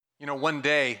You know, one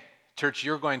day, church,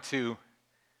 you're going to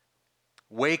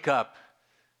wake up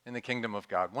in the kingdom of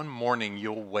God. One morning,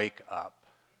 you'll wake up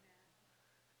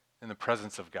in the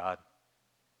presence of God.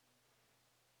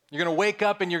 You're going to wake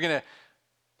up and the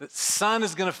sun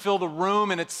is going to fill the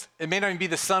room, and it may not even be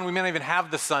the sun. We may not even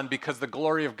have the sun because the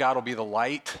glory of God will be the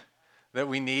light that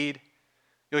we need.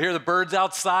 You'll hear the birds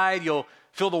outside. You'll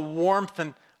feel the warmth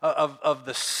of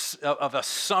the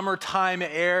summertime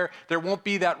air. There won't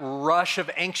be that rush of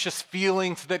anxious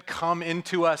feelings that come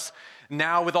into us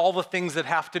now with all the things that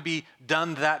have to be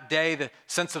done that day, the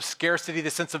sense of scarcity, the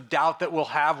sense of doubt that we'll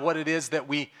have what it is that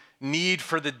we need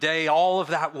for the day. All of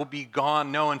that will be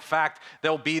gone. No, in fact,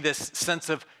 there'll be this sense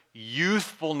of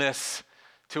youthfulness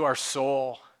to our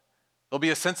soul. There'll be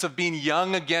a sense of being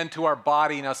young again to our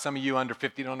body. Now, some of you under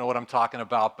 50 don't know what I'm talking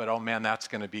about, but oh man, that's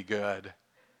going to be good.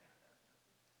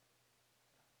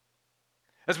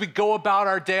 As we go about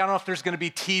our day, I don't know if there's going to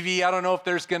be TV. I don't know if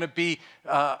there's going to be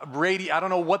radio. I don't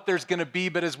know what there's going to be,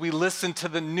 but as we listen to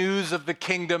the news of the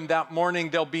kingdom that morning,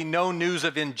 there'll be no news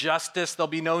of injustice. There'll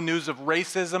be no news of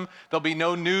racism. There'll be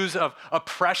no news of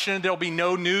oppression. There'll be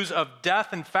no news of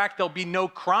death. In fact, there'll be no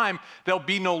crime. There'll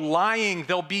be no lying.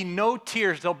 There'll be no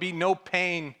tears. There'll be no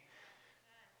pain.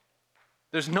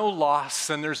 There's no loss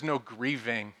and there's no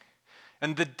grieving.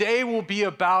 And the day will be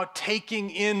about taking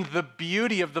in the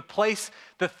beauty of the place,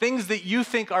 the things that you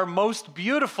think are most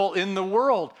beautiful in the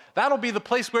world. That'll be the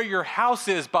place where your house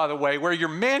is, by the way, where your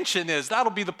mansion is.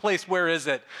 That'll be the place. Where is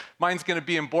it? Mine's going to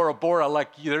be in Bora Bora.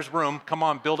 Like, there's room. Come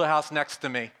on, build a house next to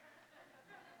me.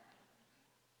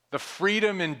 The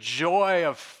freedom and joy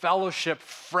of fellowship,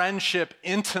 friendship,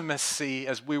 intimacy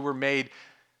as we were made,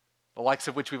 the likes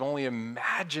of which we've only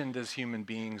imagined as human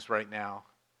beings right now.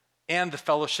 And the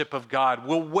fellowship of God.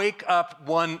 We'll wake up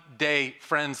one day,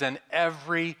 friends, and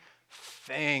everything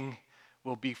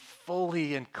will be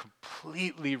fully and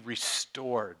completely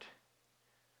restored.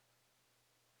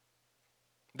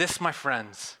 This, my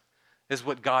friends, is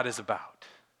what God is about.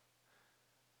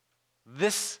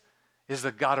 This is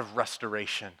the God of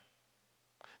restoration.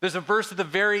 There's a verse at the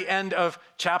very end of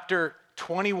chapter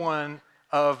 21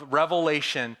 of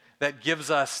Revelation that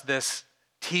gives us this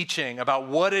teaching about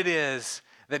what it is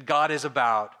that God is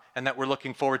about and that we're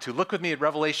looking forward to. Look with me at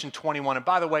Revelation 21. And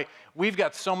by the way, we've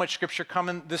got so much scripture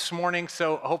coming this morning,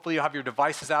 so hopefully you'll have your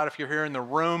devices out if you're here in the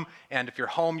room, and if you're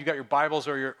home, you got your Bibles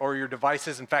or your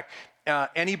devices. In fact,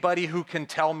 anybody who can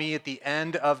tell me at the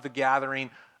end of the gathering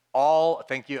all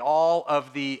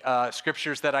of the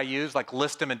scriptures that I use, like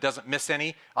list them and doesn't miss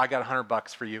any, I got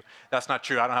 $100 for you. That's not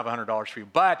true. I don't have $100 for you.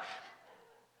 But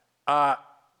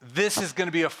this is going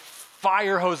to be a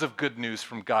fire hose of good news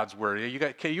from God's word.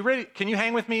 Okay, you ready? Can you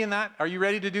hang with me in that? Are you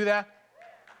ready to do that?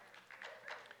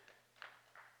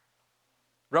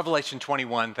 Revelation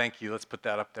 21, thank you. Let's put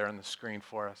that up there on the screen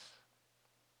for us.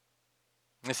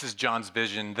 This is John's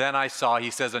vision. Then I saw, he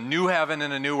says, a new heaven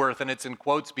and a new earth, and it's in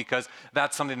quotes because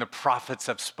that's something the prophets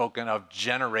have spoken of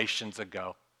generations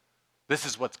ago. This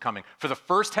is what's coming. For the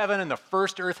first heaven and the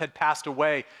first earth had passed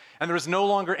away, and there was no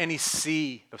longer any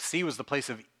sea. The sea was the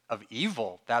place of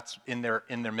evil. That's in their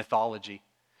mythology.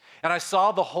 And I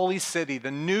saw the holy city, the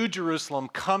new Jerusalem,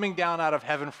 coming down out of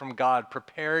heaven from God,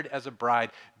 prepared as a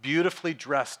bride, beautifully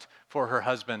dressed for her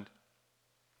husband.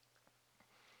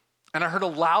 And I heard a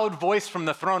loud voice from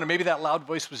the throne, and maybe that loud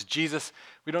voice was Jesus.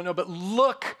 We don't know, but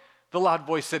look, the loud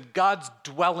voice said, God's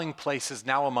dwelling place is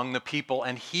now among the people,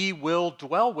 and he will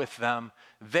dwell with them.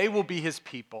 They will be his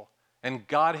people. And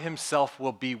God himself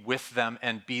will be with them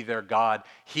and be their God.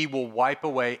 He will wipe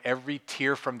away every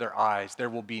tear from their eyes. There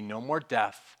will be no more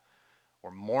death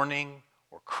or mourning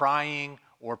or crying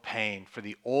or pain, for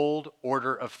the old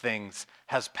order of things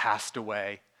has passed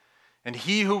away. And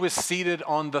he who was seated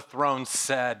on the throne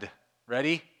said,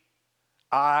 ready?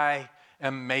 I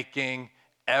am making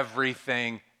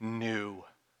everything new.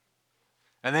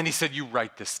 And then he said, you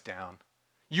write this down.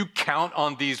 You count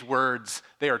on these words.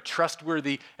 They are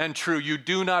trustworthy and true. You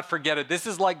do not forget it. This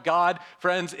is like God,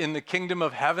 friends, in the kingdom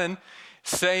of heaven,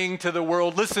 saying to the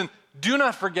world, listen, do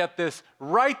not forget this.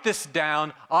 Write this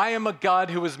down. I am a God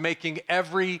who is making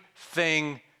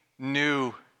everything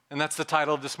new. And that's the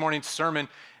title of this morning's sermon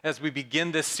as we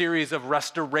begin this series of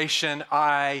restoration.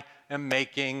 I am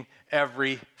making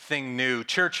everything new.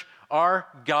 Church, our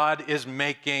God is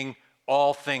making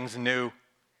all things new.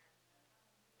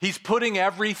 He's putting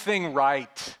everything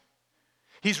right.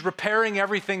 He's repairing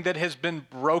everything that has been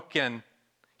broken.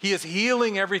 He is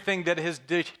healing everything that has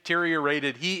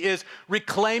deteriorated. He is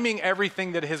reclaiming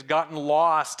everything that has gotten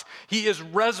lost. He is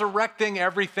resurrecting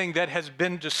everything that has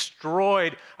been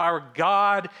destroyed. Our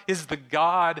God is the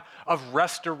God of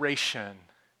restoration.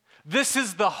 This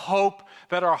is the hope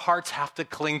that our hearts have to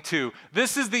cling to.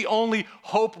 This is the only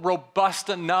hope robust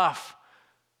enough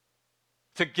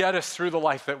to get us through the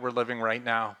life that we're living right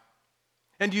now.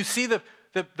 And you see the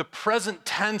present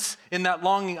tense in that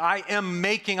longing.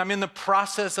 I'm in the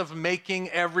process of making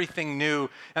everything new.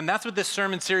 And that's what this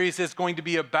sermon series is going to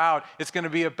be about. It's going to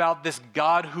be about this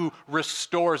God who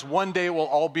restores. One day it will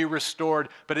all be restored,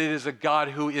 but it is a God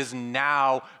who is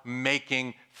now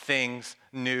making things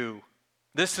new.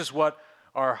 This is what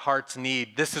our hearts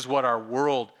need. This is what our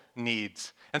world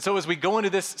needs. And so as we go into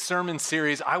this sermon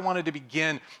series, I wanted to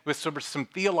begin with some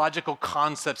theological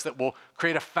concepts that will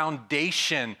create a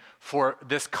foundation for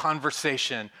this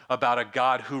conversation about a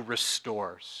God who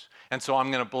restores. And so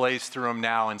I'm going to blaze through them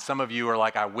now. And some of you are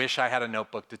like, I wish I had a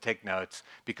notebook to take notes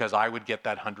because I would get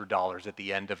that $100 at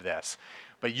the end of this.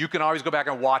 But you can always go back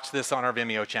and watch this on our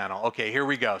Vimeo channel. Okay, here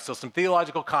we go. So some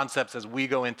theological concepts as we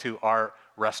go into our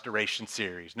restoration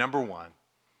series. Number one,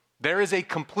 there is a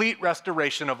complete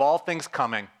restoration of all things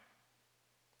coming.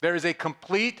 There is a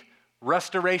complete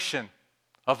restoration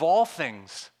of all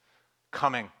things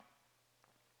coming.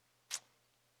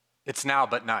 It's now,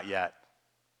 but not yet.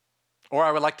 Or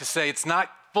I would like to say it's not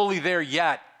fully there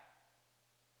yet,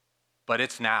 but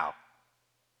it's now.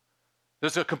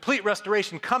 There's a complete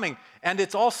restoration coming, and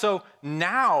it's also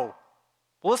now.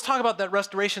 Well, let's talk about that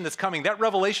restoration that's coming. That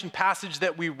Revelation passage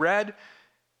that we read,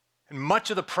 and much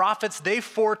of the prophets, they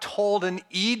foretold an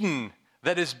Eden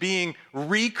that is being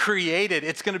recreated.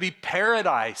 It's going to be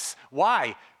paradise.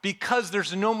 Why? Because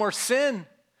there's no more sin.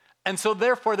 And so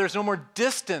therefore, there's no more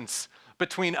distance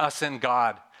between us and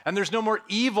God. And there's no more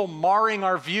evil marring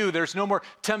our view. There's no more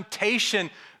temptation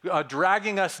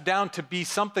dragging us down to be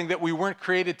something that we weren't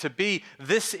created to be.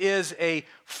 This is a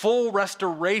full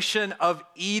restoration of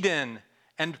Eden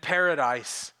and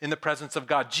paradise in the presence of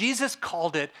God. Jesus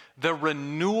called it the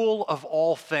renewal of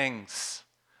all things.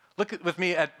 Look with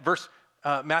me at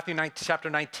Matthew 9, chapter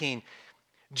 19.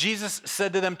 Jesus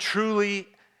said to them, truly,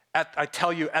 I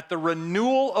tell you, at the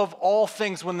renewal of all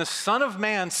things, when the Son of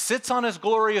Man sits on his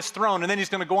glorious throne, and then he's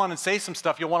going to go on and say some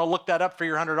stuff. You'll want to look that up for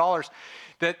your $100.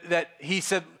 That he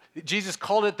said, Jesus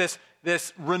called it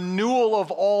this renewal of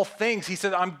all things. He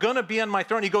said, I'm going to be on my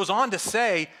throne. He goes on to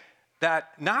say that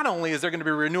not only is there going to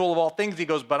be renewal of all things, he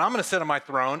goes, but I'm going to sit on my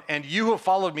throne, and you who have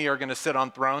followed me are going to sit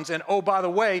on thrones. And oh, by the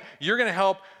way, you're going to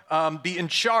help be in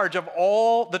charge of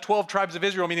all the 12 tribes of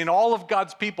Israel, meaning all of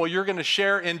God's people. You're going to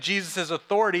share in Jesus'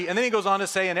 authority. And then he goes on to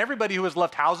say, and everybody who has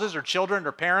left houses or children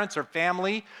or parents or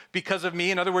family because of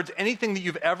me, in other words, anything that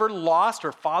you've ever lost,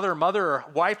 or father or mother or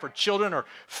wife or children or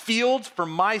fields for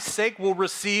my sake, will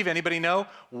receive, anybody know,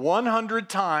 100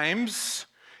 times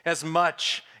as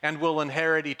much, and will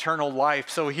inherit eternal life.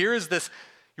 So here's this,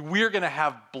 we're going to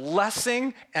have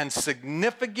blessing and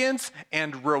significance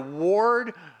and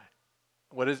reward.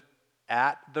 What is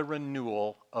at the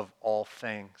renewal of all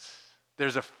things?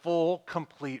 There's a full,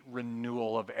 complete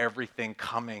renewal of everything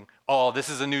coming. Oh, this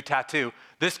is a new tattoo.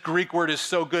 This Greek word is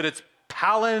so good. It's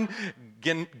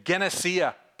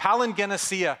palingenesia.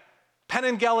 Palingenesia.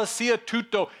 Penangelesia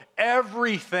tuto.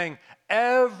 Everything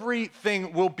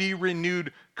will be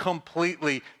renewed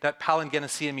completely. That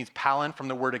palingenesia means palin from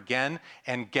the word again,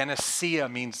 and genesia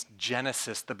means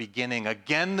Genesis, the beginning.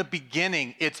 Again, the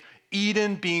beginning. It's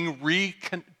Eden being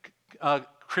recreated.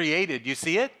 You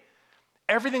see it?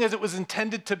 Everything as it was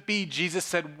intended to be, Jesus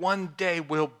said, one day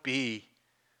will be.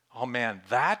 Oh man,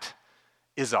 that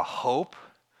is a hope.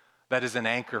 That is an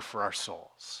anchor for our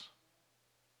souls.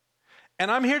 And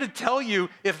I'm here to tell you,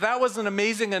 if that wasn't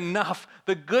amazing enough,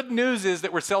 the good news is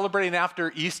that we're celebrating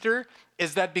after Easter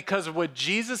is that because of what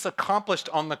Jesus accomplished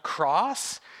on the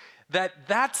cross,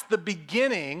 that's the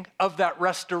beginning of that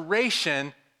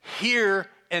restoration here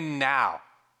and now.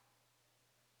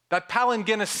 That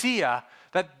palingenesia,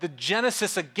 that the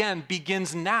Genesis again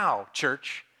begins now,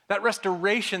 church. That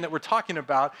restoration that we're talking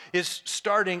about is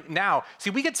starting now. See,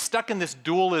 we get stuck in this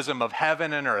dualism of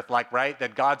heaven and earth, right?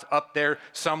 That God's up there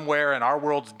somewhere and our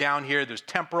world's down here. There's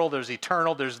temporal, there's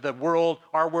eternal, there's the world,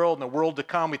 our world, and the world to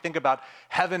come. We think about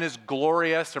heaven is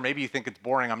glorious, or maybe you think it's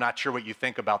boring. I'm not sure what you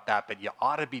think about that, but you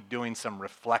ought to be doing some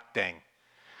reflecting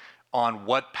on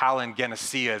what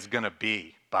palingenesia is going to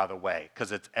be, by the way,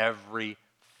 because it's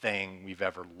everything we've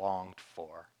ever longed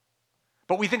for.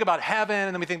 But we think about heaven,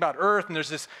 and then we think about earth, and there's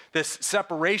this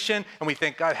separation, and we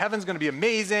think, God, heaven's going to be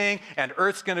amazing, and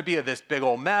earth's going to be this big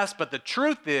old mess. But the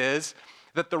truth is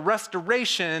that the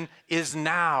restoration is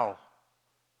now.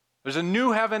 There's a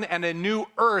new heaven and a new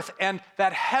earth, and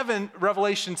that heaven,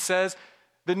 Revelation says,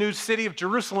 the new city of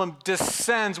Jerusalem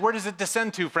descends. Where does it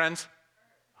descend to, friends?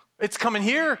 It's coming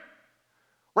here.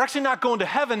 We're actually not going to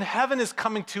heaven. Heaven is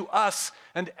coming to us,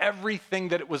 and everything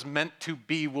that it was meant to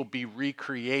be will be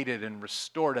recreated and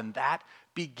restored, and that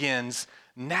begins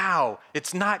now.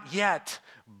 It's not yet,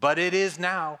 but it is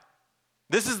now.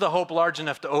 This is the hope large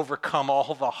enough to overcome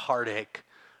all the heartache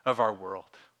of our world.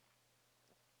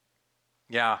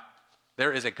 Yeah,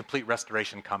 there is a complete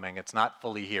restoration coming. It's not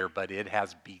fully here, but it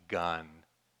has begun.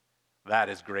 That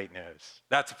is great news.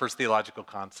 That's the first theological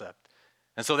concept.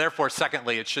 And so therefore,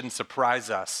 secondly, it shouldn't surprise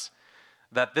us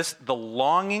that the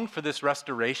longing for this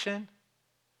restoration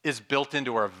is built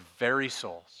into our very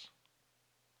souls.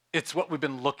 It's what we've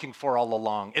been looking for all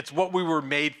along. It's what we were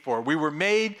made for. We were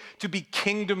made to be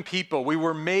kingdom people. We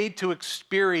were made to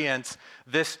experience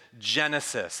this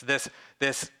Genesis, this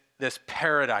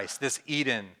paradise, this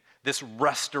Eden, this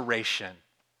restoration.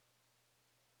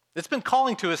 It's been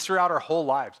calling to us throughout our whole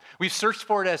lives. We've searched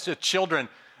for it as children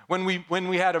when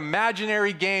we had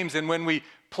imaginary games and when we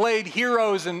played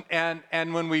heroes and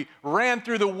when we ran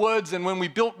through the woods and when we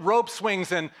built rope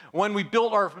swings and when we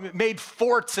made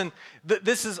forts. And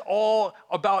this is all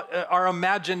about our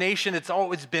imagination. It's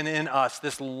always been in us,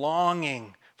 this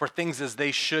longing for things as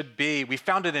they should be. We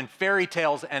found it in fairy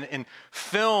tales and in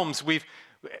films.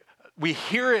 We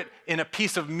hear it in a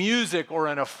piece of music or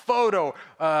in a photo,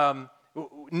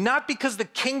 not because the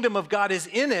kingdom of God is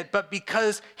in it, but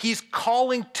because he's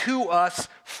calling to us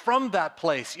from that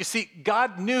place. You see,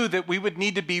 God knew that we would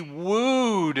need to be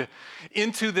wooed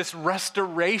into this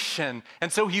restoration, and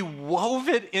so he wove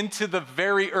it into the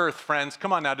very earth, friends.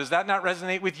 Come on now, does that not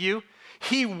resonate with you?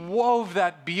 He wove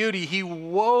that beauty. He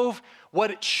wove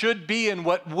what it should be and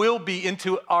what will be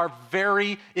into our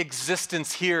very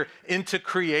existence here, into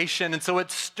creation. And so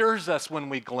it stirs us when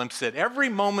we glimpse it. Every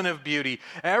moment of beauty,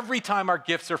 every time our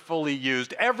gifts are fully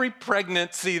used, every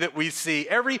pregnancy that we see,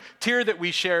 every tear that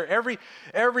we share, every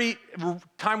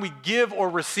time we give or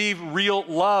receive real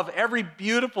love, every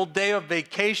beautiful day of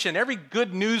vacation, every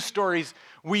good news stories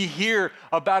we hear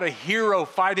about a hero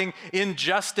fighting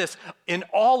injustice. In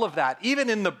all of that, even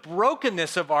in the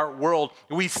brokenness of our world,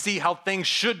 we see how things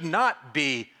should not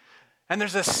be. And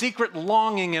there's a secret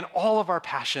longing in all of our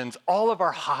passions, all of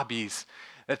our hobbies,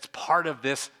 that's part of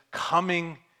this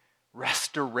coming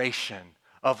restoration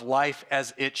of life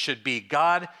as it should be.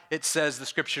 God, it says, the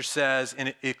scripture says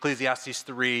in Ecclesiastes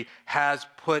 3, has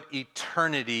put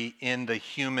eternity in the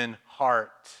human heart.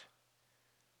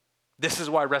 This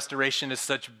is why restoration is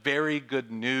such very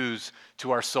good news to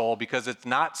our soul, because it's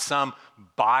not some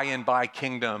by and by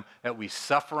kingdom that we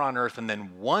suffer on earth and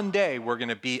then one day we're going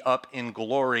to be up in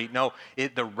glory. No,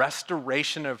 the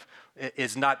restoration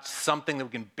is not something that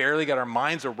we can barely get our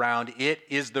minds around. It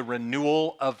is the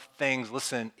renewal of things,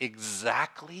 listen,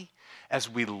 exactly as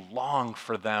we long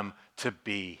for them to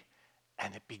be,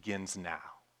 and it begins now.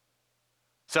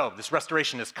 So this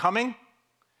restoration is coming,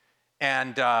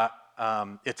 and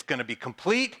it's going to be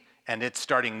complete, and it's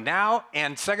starting now.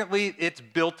 And secondly, it's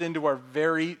built into our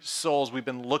very souls. We've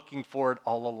been looking for it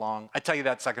all along. I tell you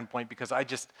that second point because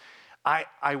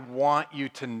I want you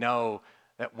to know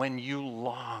that when you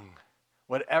long,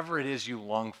 whatever it is you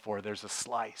long for, there's a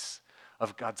slice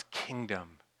of God's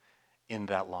kingdom in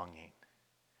that longing.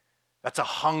 That's a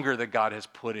hunger that God has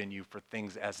put in you for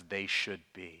things as they should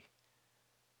be.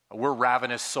 We're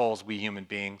ravenous souls, we human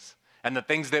beings. And the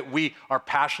things that we are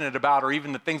passionate about, or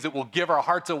even the things that we'll give our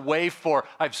hearts away for,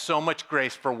 I have so much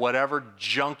grace for whatever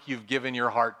junk you've given your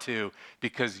heart to,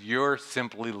 because you're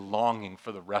simply longing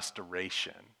for the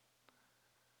restoration.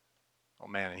 Oh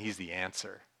man, and he's the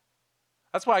answer.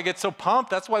 That's why I get so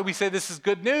pumped. That's why we say this is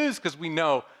good news, because we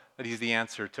know that he's the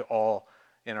answer to all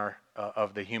in our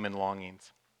of the human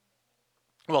longings.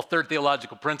 Well, third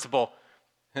theological principle,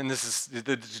 and this is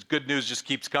the good news just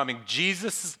keeps coming.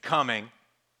 Jesus is coming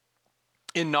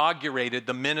inaugurated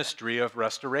the ministry of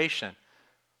restoration.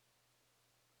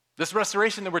 This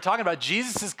restoration that we're talking about,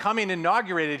 Jesus is coming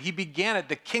inaugurated. He began it.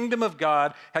 The kingdom of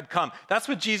God had come. That's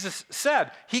what Jesus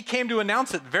said. He came to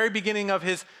announce it at the very beginning of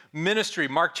his ministry.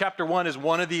 Mark chapter 1 is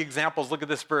one of the examples. Look at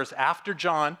this verse. After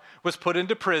John was put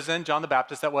into prison, John the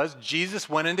Baptist that was, Jesus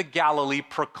went into Galilee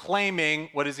proclaiming,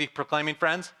 what is he proclaiming,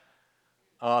 friends?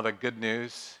 Oh, the good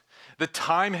news. The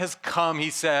time has come,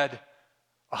 he said.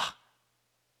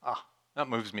 That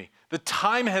moves me. The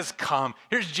time has come.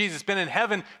 Here's Jesus, been in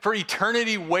heaven for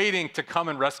eternity waiting to come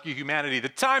and rescue humanity. The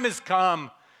time has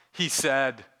come, he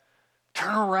said.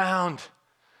 Turn around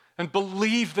and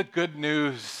believe the good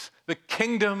news. The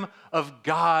kingdom of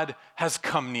God has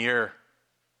come near.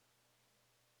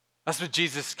 That's what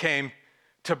Jesus came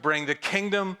to bring. The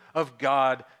kingdom of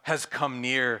God has come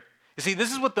near. You see,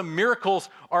 this is what the miracles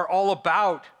are all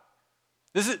about.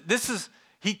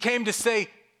 He came to say,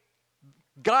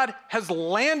 God has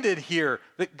landed here,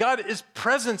 that God's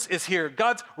presence is here,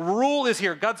 God's rule is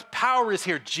here, God's power is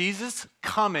here. Jesus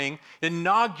coming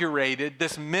inaugurated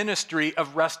this ministry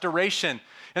of restoration.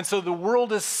 And so the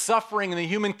world is suffering and the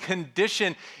human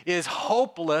condition is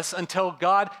hopeless until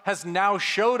God has now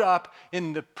showed up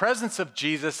in the presence of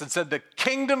Jesus and said, the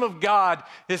kingdom of God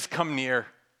is come near.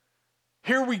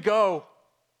 Here we go.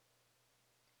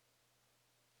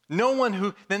 No one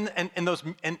who,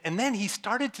 then he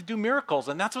started to do miracles,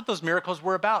 and that's what those miracles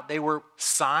were about. They were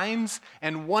signs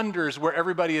and wonders where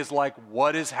everybody is like,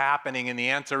 what is happening? And the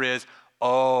answer is,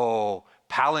 oh,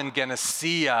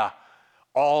 palingenesia,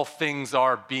 all things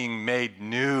are being made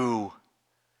new.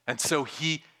 And so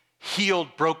he healed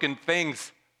broken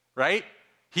things, right?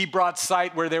 He brought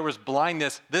sight where there was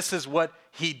blindness. This is what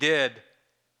he did.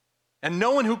 And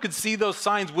no one who could see those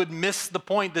signs would miss the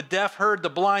point. The deaf heard, the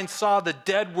blind saw, the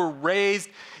dead were raised.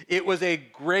 It was a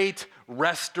great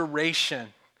restoration.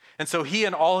 And so he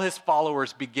and all his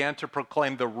followers began to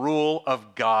proclaim the rule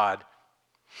of God.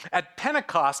 At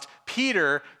Pentecost,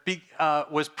 Peter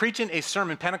was preaching a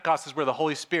sermon. Pentecost is where the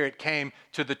Holy Spirit came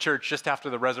to the church just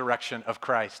after the resurrection of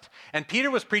Christ. And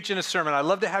Peter was preaching a sermon. I'd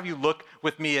love to have you look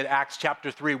with me at Acts chapter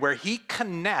 3, where he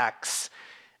connects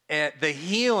the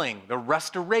healing, the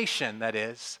restoration, that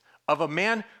is, of a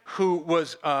man who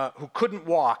couldn't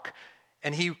walk,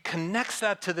 and he connects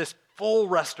that to this full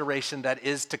restoration that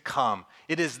is to come.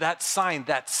 It is that sign,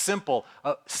 that symbol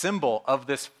of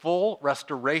this full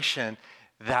restoration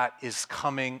that is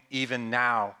coming even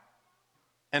now.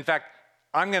 In fact,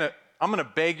 I'm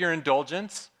gonna beg your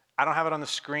indulgence. I don't have it on the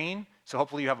screen, so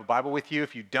hopefully you have a Bible with you.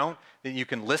 If you don't, then you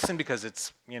can listen, because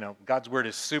it's, God's word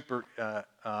is super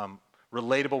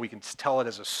relatable. We can tell it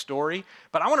as a story.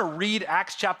 But I want to read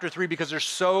Acts chapter 3 because there's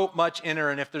so much in her.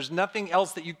 And if there's nothing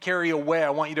else that you carry away, I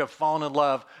want you to have fallen in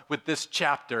love with this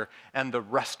chapter and the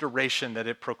restoration that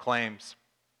it proclaims.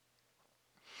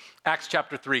 Acts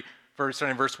chapter 3,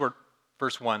 starting verse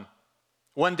 1.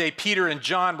 One day, Peter and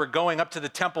John were going up to the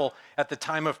temple at the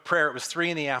time of prayer. It was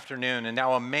 3 p.m, and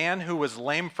now a man who was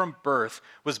lame from birth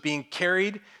was being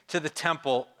carried to the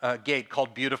temple gate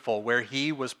called Beautiful, where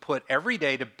he was put every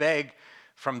day to beg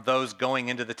from those going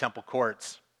into the temple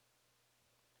courts.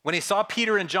 When he saw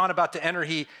Peter and John about to enter,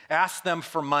 he asked them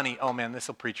for money. Oh man, this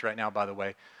will preach right now, by the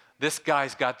way. This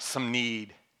guy's got some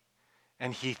need.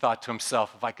 And he thought to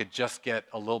himself, if I could just get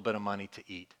a little bit of money to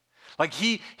eat. Like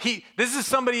this is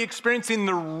somebody experiencing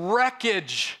the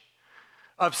wreckage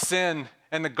of sin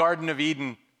in the Garden of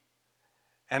Eden.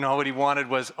 And all what he wanted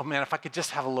was, oh man, if I could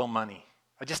just have a little money.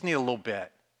 I just need a little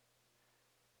bit.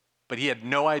 But he had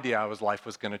no idea how his life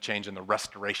was going to change and the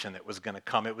restoration that was going to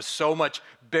come. It was so much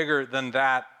bigger than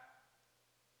that.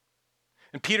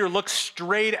 And Peter looked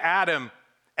straight at him,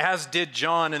 as did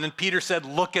John. And then Peter said,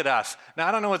 look at us. Now,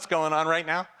 I don't know what's going on right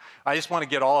now. I just want to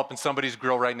get all up in somebody's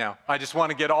grill right now. I just want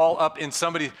to get all up in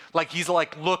somebody, he's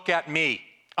like, look at me.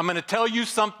 I'm going to tell you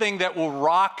something that will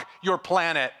rock your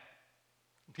planet.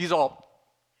 He's all.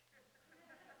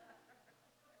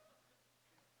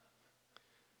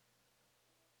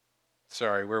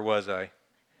 Sorry, where was I?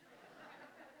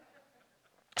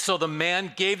 So the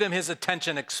man gave them his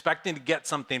attention, expecting to get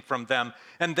something from them.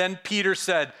 And then Peter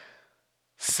said,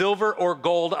 silver or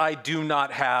gold I do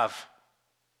not have.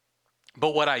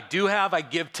 But what I do have, I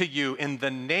give to you. In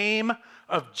the name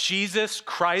of Jesus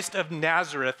Christ of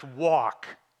Nazareth, walk.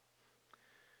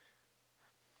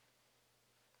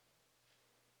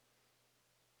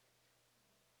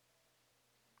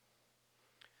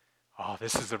 Oh,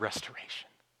 this is the restoration.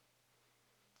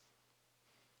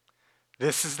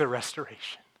 This is the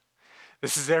restoration.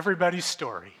 This is everybody's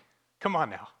story. Come on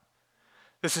now.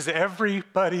 This is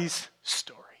everybody's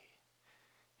story.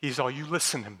 He's all, you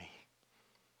listen to me.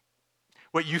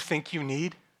 What you think you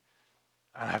need,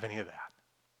 I don't have any of that.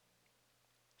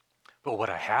 But what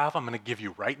I have, I'm going to give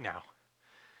you right now.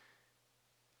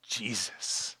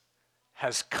 Jesus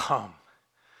has come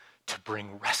to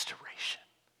bring restoration.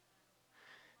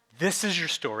 This is your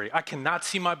story. I cannot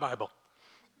see my Bible.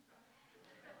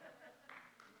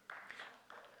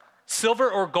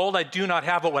 Silver or gold I do not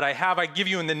have, but what I have I give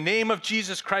you. In the name of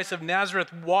Jesus Christ of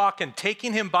Nazareth, walk. And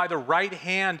taking him by the right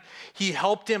hand, he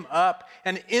helped him up.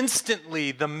 And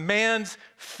instantly the man's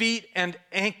feet and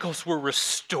ankles were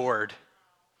restored.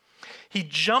 He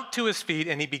jumped to his feet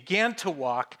and he began to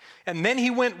walk. And then he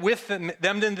went with them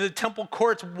into the temple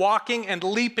courts, walking and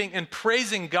leaping and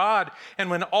praising God. And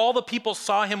when all the people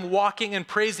saw him walking and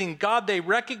praising God, they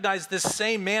recognized this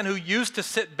same man who used to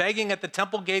sit begging at the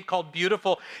temple gate called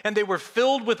Beautiful. And they were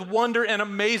filled with wonder and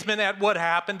amazement at what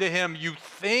happened to him. You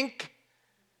think?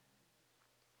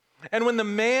 And when the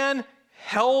man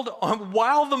held on,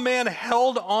 while the man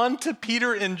held on to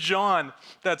Peter and John.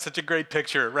 That's such a great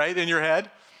picture, right, in your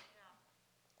head?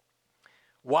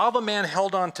 While the man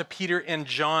held on to Peter and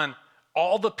John,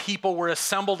 all the people were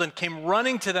assembled and came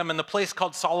running to them in the place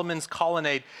called Solomon's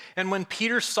Colonnade. And when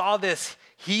Peter saw this,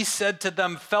 he said to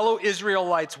them, "Fellow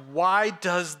Israelites, why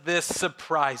does this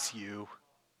surprise you?"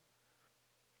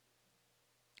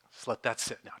 Just let that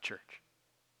sit now, church.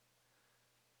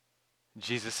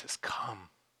 Jesus has come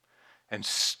and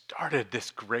started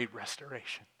this great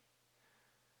restoration.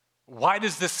 Why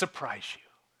does this surprise you?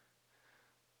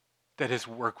 That his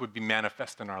work would be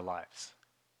manifest in our lives.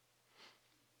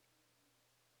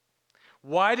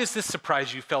 Why does this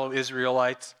surprise you, fellow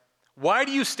Israelites? Why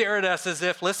do you stare at us as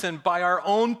if, listen, by our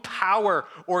own power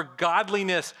or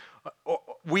godliness,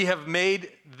 we have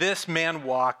made this man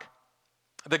walk?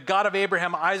 The God of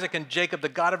Abraham, Isaac, and Jacob, the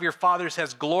God of your fathers,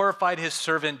 has glorified his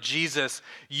servant Jesus.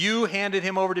 You handed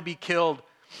him over to be killed.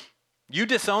 You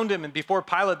disowned him, and before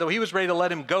Pilate, though he was ready to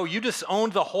let him go, you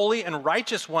disowned the holy and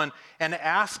righteous one and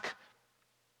asked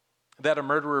that a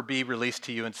murderer be released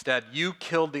to you instead. You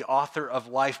killed the author of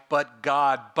life, but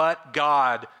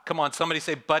God, come on, somebody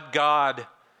say, but God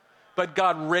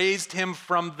raised him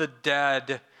from the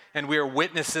dead, and we are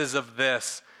witnesses of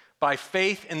this. By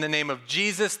faith in the name of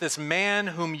Jesus, this man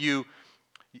who you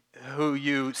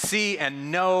see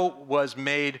and know was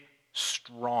made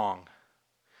strong.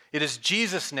 It is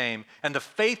Jesus' name and the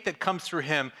faith that comes through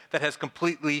him that has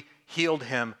completely healed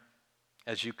him,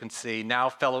 as you can see.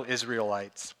 Now, fellow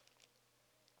Israelites,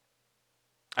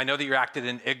 I know that you acted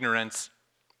in ignorance,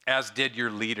 as did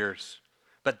your leaders.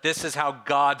 But this is how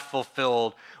God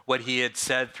fulfilled what he had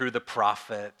said through the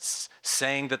prophets,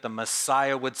 saying that the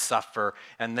Messiah would suffer.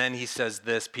 And then he says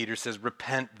this, Peter says,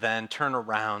 repent then, turn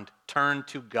around, turn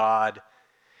to God,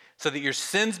 so that your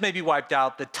sins may be wiped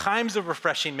out, the times of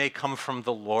refreshing may come from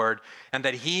the Lord, and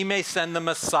that he may send the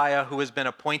Messiah who has been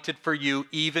appointed for you,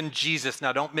 even Jesus.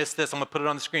 Now don't miss this, I'm gonna put it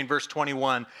on the screen, verse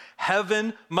 21.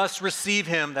 Heaven must receive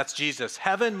him, that's Jesus.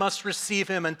 Heaven must receive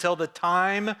him until the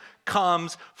time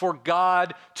comes for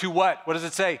God to what? What does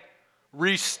it say?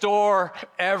 Restore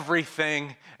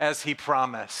everything as he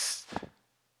promised.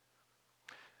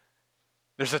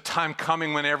 There's a time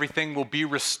coming when everything will be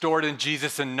restored and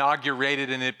Jesus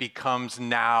inaugurated, and it becomes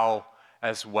now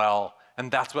as well. And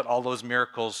that's what all those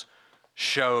miracles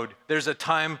showed. There's a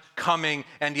time coming,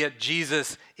 and yet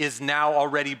Jesus is now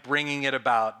already bringing it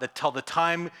about. Till the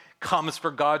time comes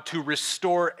for God to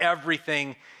restore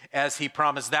everything as he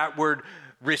promised. That word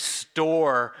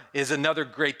restore is another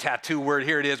great tattoo word.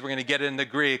 Here it is. We're going to get it in the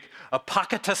Greek.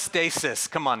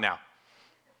 Apokatastasis. Come on now.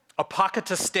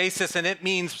 Apokatastasis, and it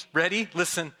means, ready?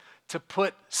 Listen, to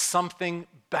put something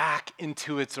back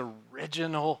into its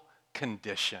original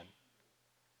condition.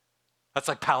 That's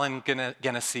like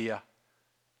palingenesia,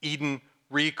 Eden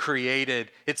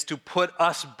recreated. It's to put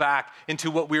us back into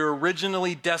what we were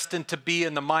originally destined to be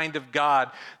in the mind of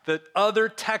God. The other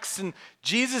texts in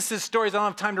Jesus' stories, I don't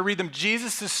have time to read them,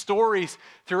 Jesus' stories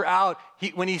throughout,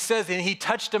 when he says, and he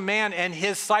touched a man and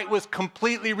his sight was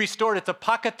completely restored. It's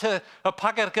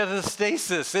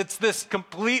apokatastasis. It's this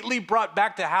completely brought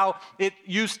back to how it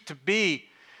used to be.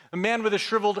 A man with a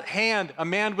shriveled hand, a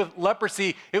man with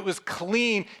leprosy, it was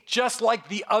clean, just like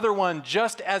the other one,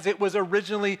 just as it was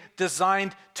originally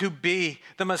designed to be.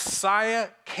 The Messiah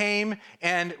came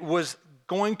and was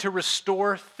going to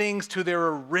restore things to their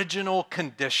original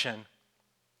condition.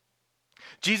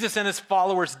 Jesus and his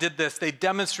followers did this. They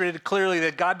demonstrated clearly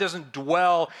that God doesn't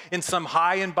dwell in some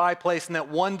high and by place, and that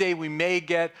one day we may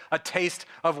get a taste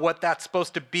of what that's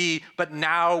supposed to be, but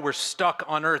now we're stuck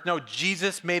on earth. No,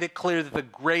 Jesus made it clear that the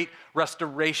great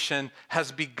restoration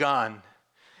has begun.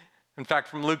 In fact,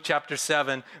 from Luke chapter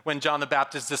 7, when John the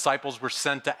Baptist's disciples were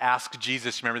sent to ask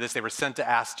Jesus, remember this? They were sent to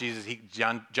ask Jesus.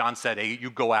 John said, hey,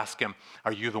 you go ask him,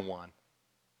 are you the one?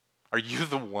 Are you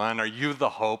the one? Are you the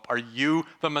hope? Are you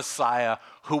the Messiah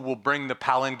who will bring the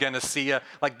palingenesia?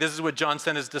 Like, this is what John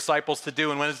sent his disciples to do.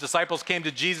 And when his disciples came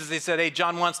to Jesus, they said, hey,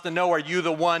 John wants to know, are you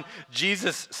the one?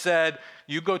 Jesus said,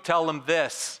 you go tell him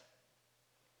this.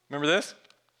 Remember this?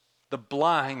 The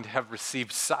blind have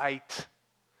received sight.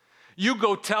 You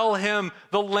go tell him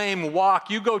the lame walk.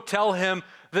 You go tell him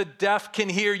the deaf can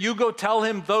hear. You go tell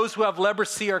him those who have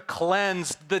leprosy are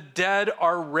cleansed. The dead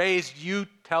are raised. You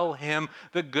tell him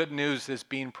the good news is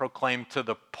being proclaimed to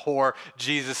the poor.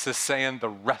 Jesus is saying the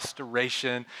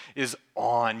restoration is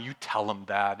on. You tell him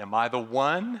that. Am I the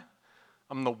one?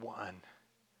 I'm the one.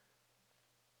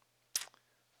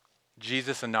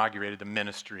 Jesus inaugurated the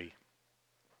ministry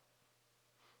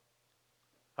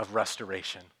of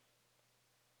restoration.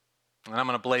 And I'm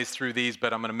going to blaze through these,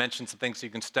 but I'm going to mention some things so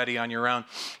you can study on your own.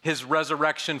 His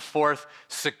resurrection, fourth,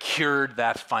 secured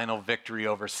that final victory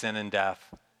over sin and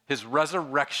death. His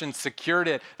resurrection secured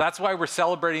it. That's why we're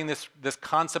celebrating this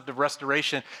concept of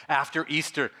restoration after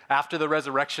Easter, after the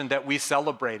resurrection that we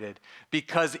celebrated,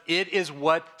 because it is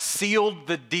what sealed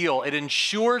the deal. It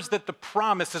ensures that the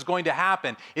promise is going to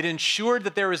happen. It ensured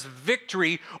that there is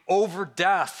victory over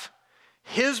death.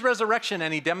 His resurrection,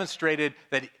 and he demonstrated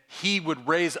that he would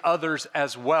raise others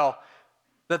as well,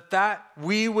 that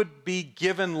we would be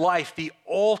given life, the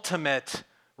ultimate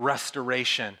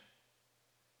restoration.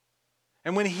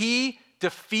 And when he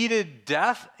defeated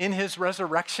death in his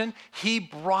resurrection, he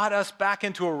brought us back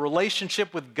into a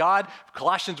relationship with God.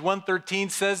 Colossians 1:13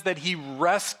 says that he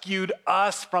rescued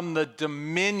us from the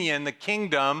dominion, the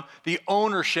kingdom, the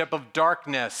ownership of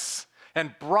darkness,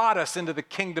 and brought us into the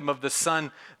kingdom of the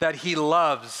Son that he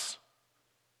loves.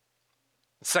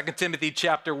 2 Timothy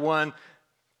chapter 1,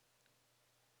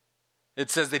 it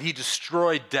says that he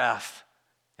destroyed death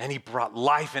and he brought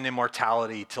life and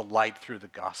immortality to light through the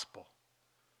gospel.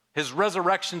 His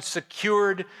resurrection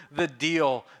secured the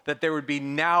deal that there would be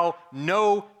now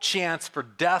no chance for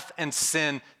death and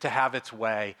sin to have its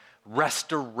way.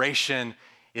 Restoration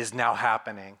is now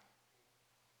happening.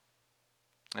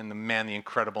 And the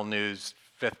incredible news,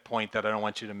 fifth point that I don't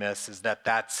want you to miss, is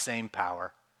that same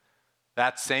power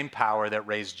that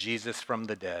raised Jesus from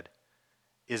the dead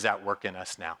is at work in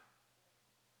us now.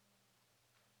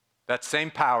 That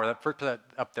same power, put that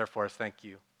up there for us, thank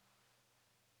you.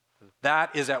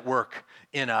 That is at work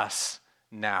in us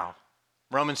now.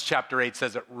 Romans chapter 8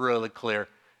 says it really clear.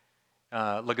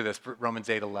 Look at this, Romans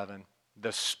 8:11.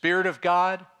 The Spirit of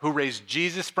God who raised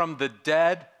Jesus from the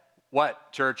dead,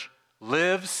 what, church?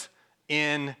 Lives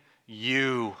in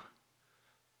you.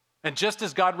 And just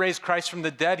as God raised Christ from the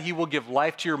dead, he will give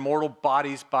life to your mortal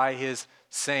bodies by his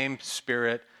same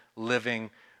Spirit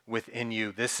living within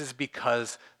you. This is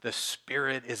because the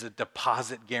Spirit is a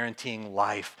deposit guaranteeing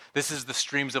life. This is the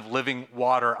streams of living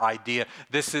water idea.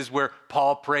 This is where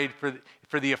Paul prayed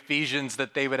for the Ephesians,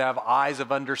 that they would have eyes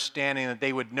of understanding, that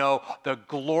they would know the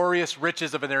glorious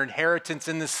riches of their inheritance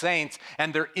in the saints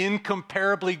and their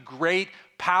incomparably great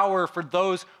power for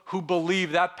those who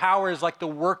believe. That power is like the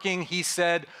working, he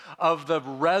said, of the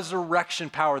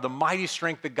resurrection power, the mighty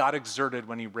strength that God exerted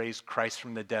when he raised Christ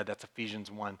from the dead. That's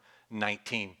Ephesians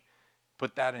 1:19.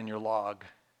 Put that in your log.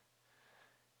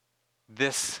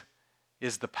 This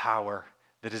is the power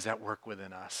that is at work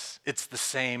within us. It's the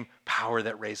same power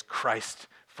that raised Christ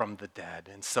from the dead.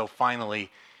 And so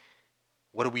finally,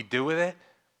 what do we do with it?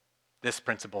 This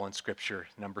principle in Scripture,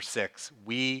 number 6,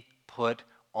 we put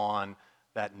on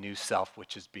that new self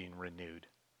which is being renewed,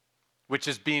 which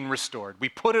is being restored. We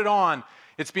put it on.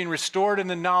 It's being restored in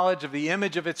the knowledge of the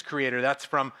image of its creator. That's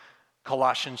from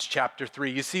Colossians chapter 3.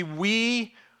 You see,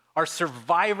 we are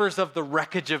survivors of the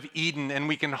wreckage of Eden, and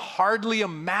we can hardly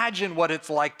imagine what it's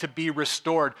like to be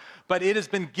restored. But it has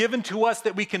been given to us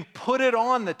that we can put it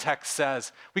on, the text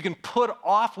says. We can put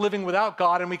off living without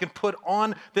God, and we can put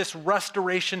on this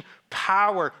restoration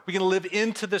power. We can live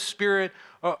into the Spirit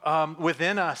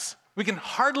within us. We can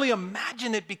hardly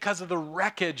imagine it because of the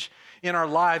wreckage in our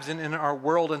lives and in our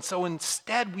world. And so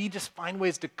instead, we just find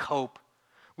ways to cope.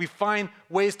 We find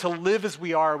ways to live as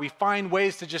we are. We find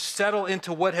ways to just settle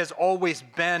into what has always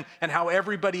been and how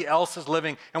everybody else is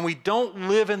living. And we don't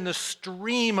live in the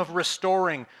stream of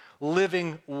restoring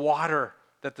living water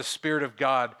that the Spirit of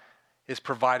God is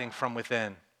providing from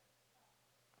within.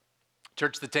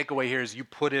 Church, the takeaway here is you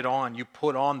put it on. You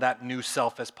put on that new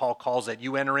self, as Paul calls it.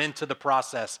 You enter into the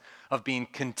process of being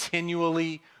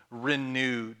continually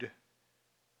renewed.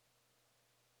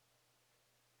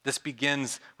 This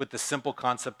begins with the simple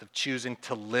concept of choosing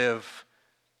to live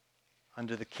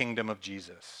under the kingdom of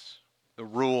Jesus, the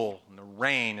rule and the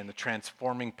reign and the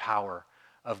transforming power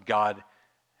of God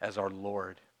as our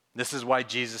Lord. This is why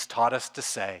Jesus taught us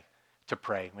to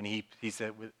pray. When he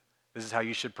said, this is how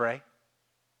you should pray.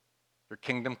 Your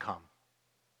kingdom come,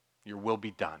 your will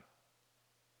be done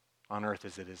on earth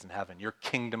as it is in heaven. Your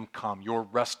kingdom come, your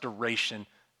restoration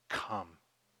come.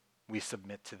 We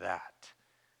submit to that.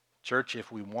 Church,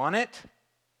 if we want it,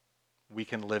 we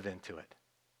can live into it.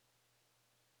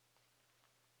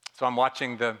 So I'm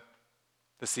watching the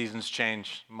seasons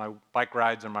change. My bike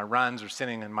rides or my runs or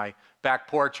sitting in my back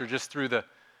porch or just through the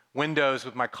windows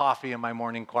with my coffee and my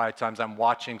morning quiet times, I'm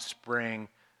watching spring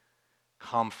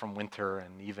come from winter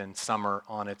and even summer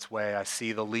on its way. I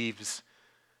see the leaves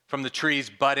from the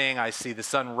trees budding. I see the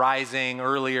sun rising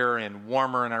earlier and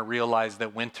warmer, and I realize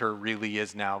that winter really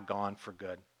is now gone for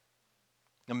good.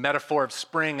 The metaphor of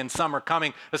spring and summer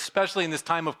coming, especially in this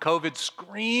time of COVID,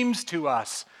 screams to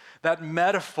us that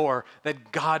metaphor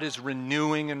that God is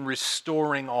renewing and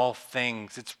restoring all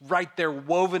things. It's right there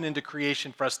woven into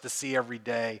creation for us to see every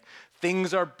day.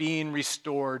 Things are being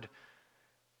restored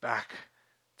back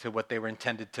to what they were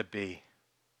intended to be.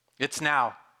 It's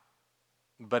now,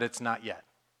 but it's not yet,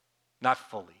 not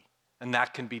fully, and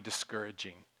that can be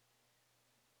discouraging.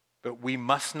 But we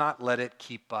must not let it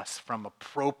keep us from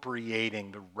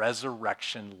appropriating the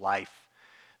resurrection life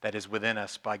that is within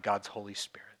us by God's Holy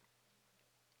Spirit.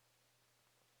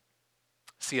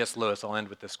 C.S. Lewis, I'll end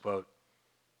with this quote.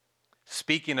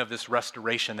 Speaking of this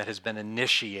restoration that has been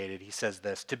initiated, he says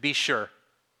this: to be sure,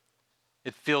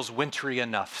 it feels wintry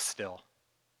enough still,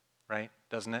 right?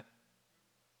 Doesn't it?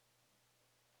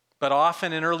 But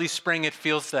often in early spring, it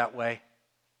feels that way.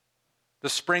 The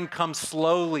spring comes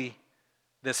slowly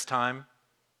this time.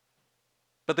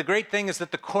 But the great thing is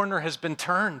that the corner has been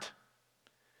turned.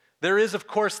 There is, of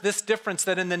course, this difference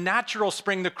that in the natural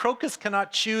spring, the crocus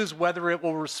cannot choose whether it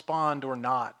will respond or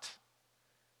not.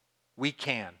 We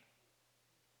can.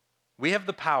 We have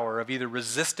the power of either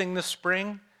resisting the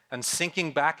spring and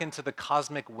sinking back into the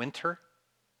cosmic winter,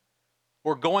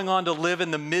 or going on to live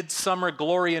in the midsummer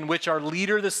glory in which our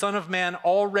leader, the Son of Man,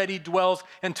 already dwells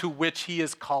and to which he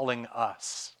is calling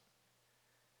us.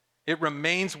 It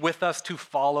remains with us to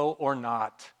follow or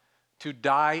not, to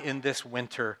die in this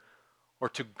winter or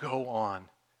to go on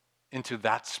into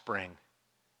that spring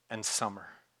and summer.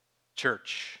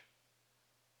 Church,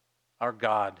 our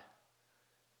God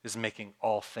is making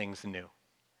all things new.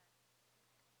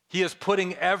 He is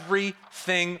putting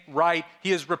everything right.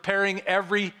 He is repairing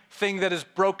everything that is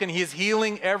broken. He is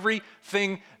healing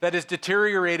everything that is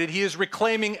deteriorated. He is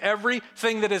reclaiming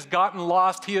everything that has gotten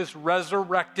lost. He is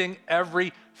resurrecting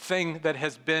everything that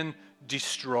has been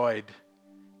destroyed.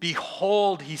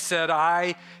 Behold, he said,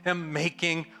 I am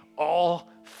making all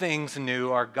things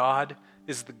new. Our God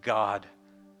is the God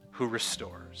who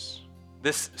restores.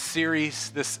 This series,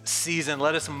 this season,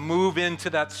 let us move into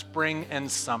that spring and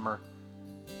summer,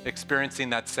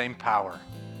 experiencing that same power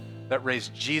that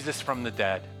raised Jesus from the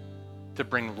dead to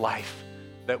bring life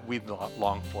that we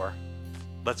long for.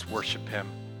 Let's worship him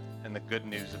in the good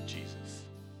news of Jesus.